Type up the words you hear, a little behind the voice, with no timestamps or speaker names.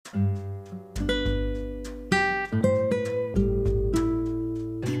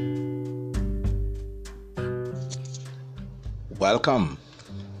Welcome.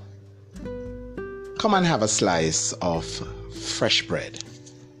 Come and have a slice of fresh bread.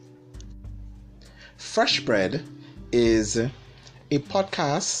 Fresh Bread is a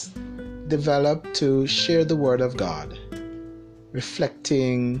podcast developed to share the Word of God,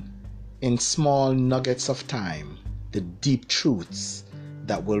 reflecting in small nuggets of time the deep truths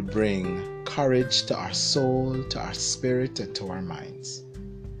that will bring courage to our soul, to our spirit, and to our minds.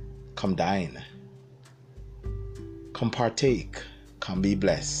 Come dine. Come partake. Come be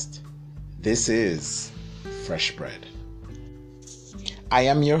blessed. This is Fresh Bread. I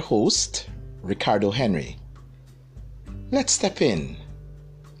am your host, Ricardo Henry. Let's step in.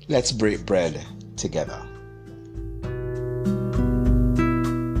 Let's break bread together.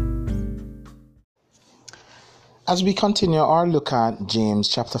 As we continue our look at James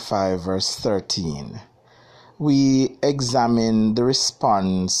chapter 5 verse 13, we examine the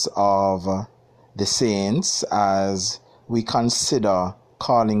response of the saints as we consider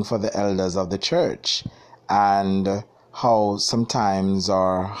calling for the elders of the church and how sometimes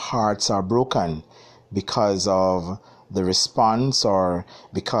our hearts are broken because of the response or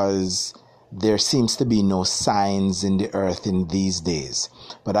because there seems to be no signs in the earth in these days.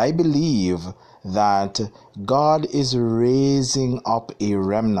 But I believe that God is raising up a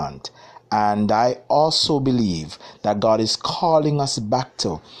remnant. And I also believe that God is calling us back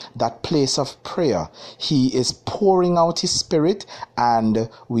to that place of prayer. He is pouring out His Spirit and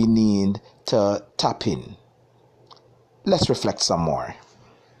we need to tap in. Let's reflect some more.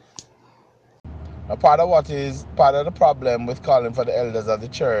 Now, part of the problem with calling for the elders of the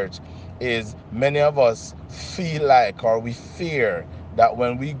church is many of us feel like, or we fear that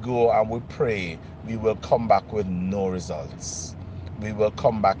when we go and we pray, we will come back with no results. We will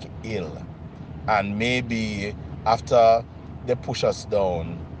come back ill. And maybe after they push us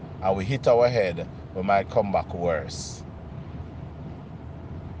down and we hit our head, we might come back worse.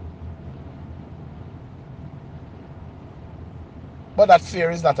 But that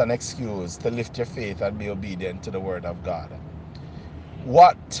fear is not an excuse to lift your faith and be obedient to the word of God.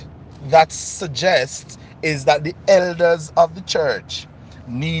 What that suggests is that the elders of the church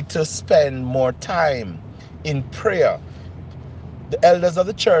need to spend more time in prayer. The elders of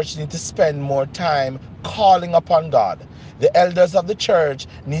the church need to spend more time calling upon God. The elders of the church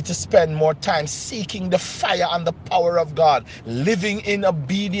need to spend more time seeking the fire and the power of God, living in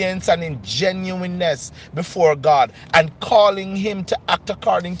obedience and in genuineness before God, and calling Him to act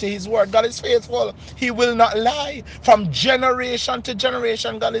according to His word. God is faithful. He will not lie. From generation to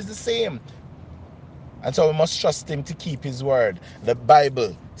generation, God is the same. And so we must trust Him to keep His word. The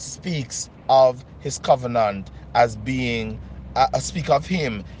Bible speaks of His covenant as being speak of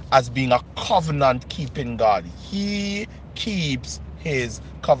Him as being a covenant keeping God. He keeps His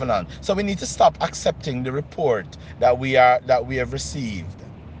covenant. So we need to stop accepting the report that we have received.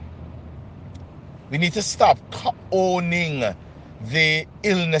 We need to stop owning the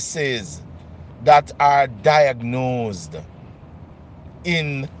illnesses that are diagnosed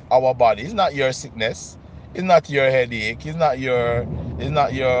in our body. It's not your sickness. It's not your headache. It's not your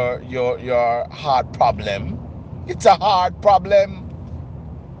heart problem. It's a hard problem.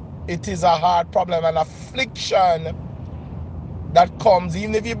 It is a hard problem, an affliction that comes,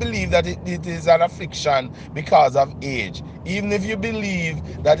 even if you believe that it is an affliction because of age, even if you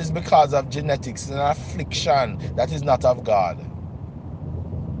believe that it's because of genetics, it's an affliction that is not of God.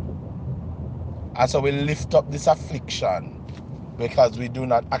 And so we lift up this affliction because we do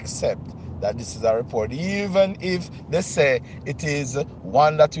not accept that this is a report, even if they say it is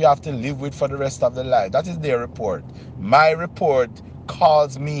one that you have to live with for the rest of the life. That is their report. My report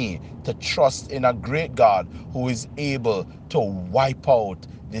calls me to trust in a great God who is able to wipe out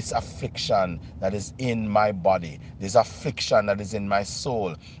this affliction that is in my body, this affliction that is in my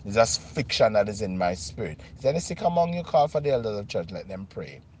soul, this affliction that is in my spirit. Is there any sick among you? Call for the elders of the church, let them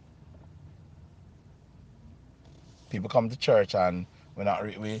pray. People come to church and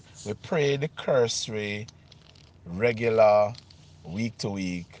we pray the cursory, regular, week to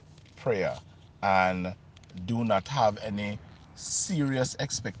week prayer and do not have any serious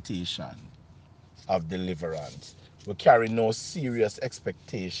expectation of deliverance. We carry no serious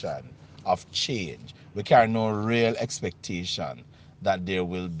expectation of change. We carry no real expectation that there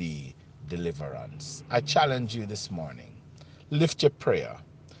will be deliverance. I challenge you this morning. Lift your prayer.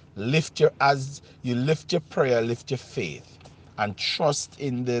 As you lift your prayer, lift your faith and trust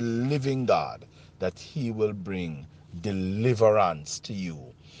in the living God that He will bring deliverance to you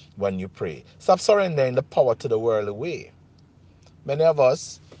when you pray. Stop surrendering the power to the world away. Many of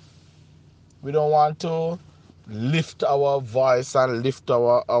us, we don't want to lift our voice and lift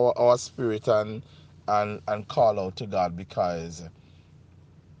our spirit and and call out to God, because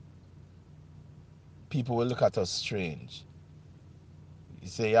people will look at us strange. You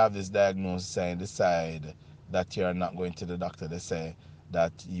say you have this diagnosis and decide that you're not going to the doctor. They say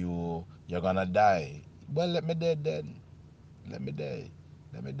that you're gonna die. Well, let me dead then. Let me die.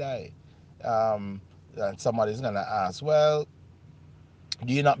 Let me die. And somebody's gonna ask, well,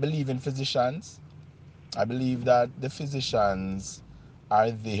 do you not believe in physicians? I believe that the physicians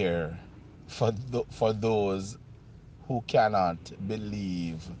are there for those who cannot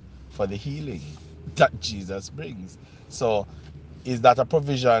believe, for the healing that Jesus brings. So, is that a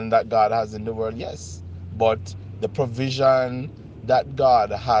provision that God has in the world? Yes. But the provision that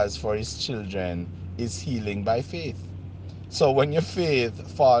God has for his children is healing by faith. So when your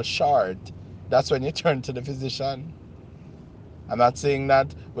faith falls short, that's when you turn to the physician. I'm not saying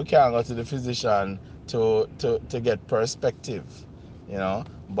that we can't go to the physician to get perspective,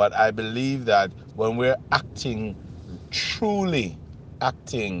 but I believe that when we're acting, truly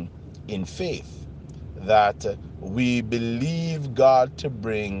acting in faith, that we believe God to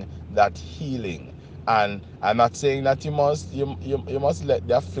bring that healing. And I'm not saying that you must let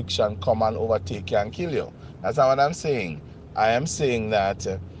the affliction come and overtake you and kill you. That's not what I'm saying. I am saying that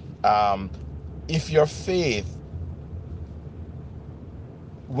if your faith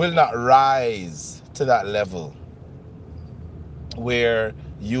will not rise to that level where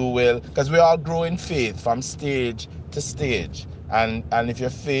you will, because we all grow in faith from stage to stage, and if your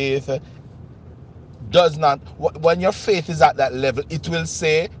faith does not, when your faith is at that level, it will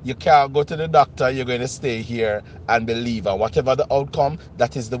say you can't go to the doctor, you're going to stay here and believe, and whatever the outcome,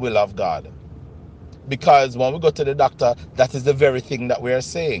 that is the will of God. Because when we go to the doctor, that is the very thing that we are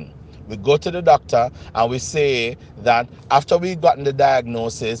saying. We go to the doctor and we say that after we've gotten the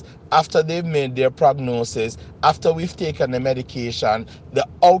diagnosis, after they've made their prognosis, after we've taken the medication, the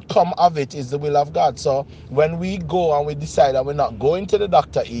outcome of it is the will of God. So when we go and we decide that we're not going to the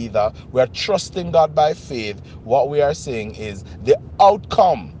doctor either, we're trusting God by faith, what we are saying is the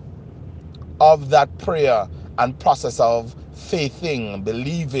outcome of that prayer and process of faithing,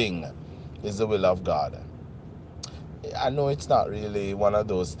 believing, is the will of God. I know it's not really one of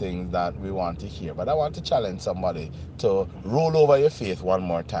those things that we want to hear, but I want to challenge somebody to roll over your faith one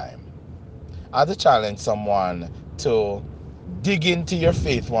more time. I want to challenge someone to dig into your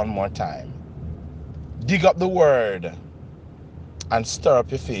faith one more time. Dig up the word and stir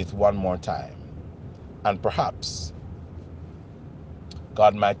up your faith one more time. And perhaps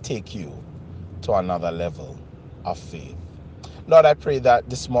God might take you to another level of faith. Lord, I pray that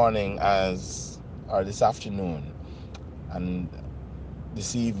this morning or this afternoon and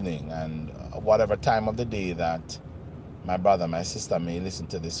this evening and whatever time of the day that my brother, my sister may listen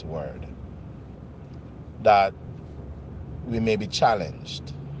to this word, that we may be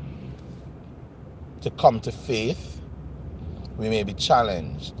challenged to come to faith. We may be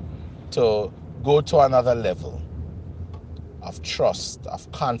challenged to go to another level of trust, of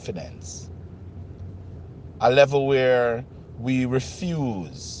confidence, a level where we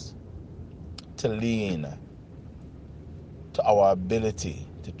refuse to lean to our ability,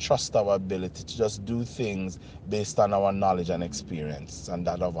 to trust our ability to just do things based on our knowledge and experience and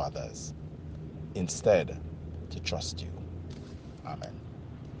that of others. Instead, to trust you. Amen.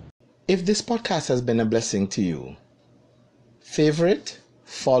 If this podcast has been a blessing to you, favorite,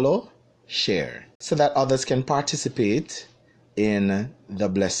 follow, share, so that others can participate in the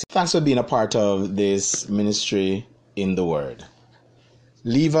blessing. Thanks for being a part of this ministry in the Word.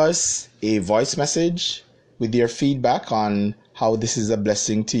 Leave us a voice message with your feedback on how this is a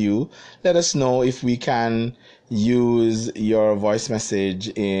blessing to you. Let us know if we can use your voice message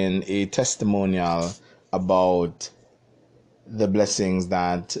in a testimonial about the blessings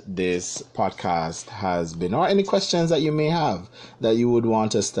that this podcast has been, or any questions that you may have that you would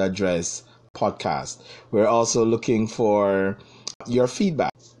want us to address podcast. We're also looking for your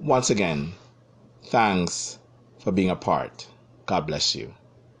feedback. Once again, thanks for being a part. God bless you.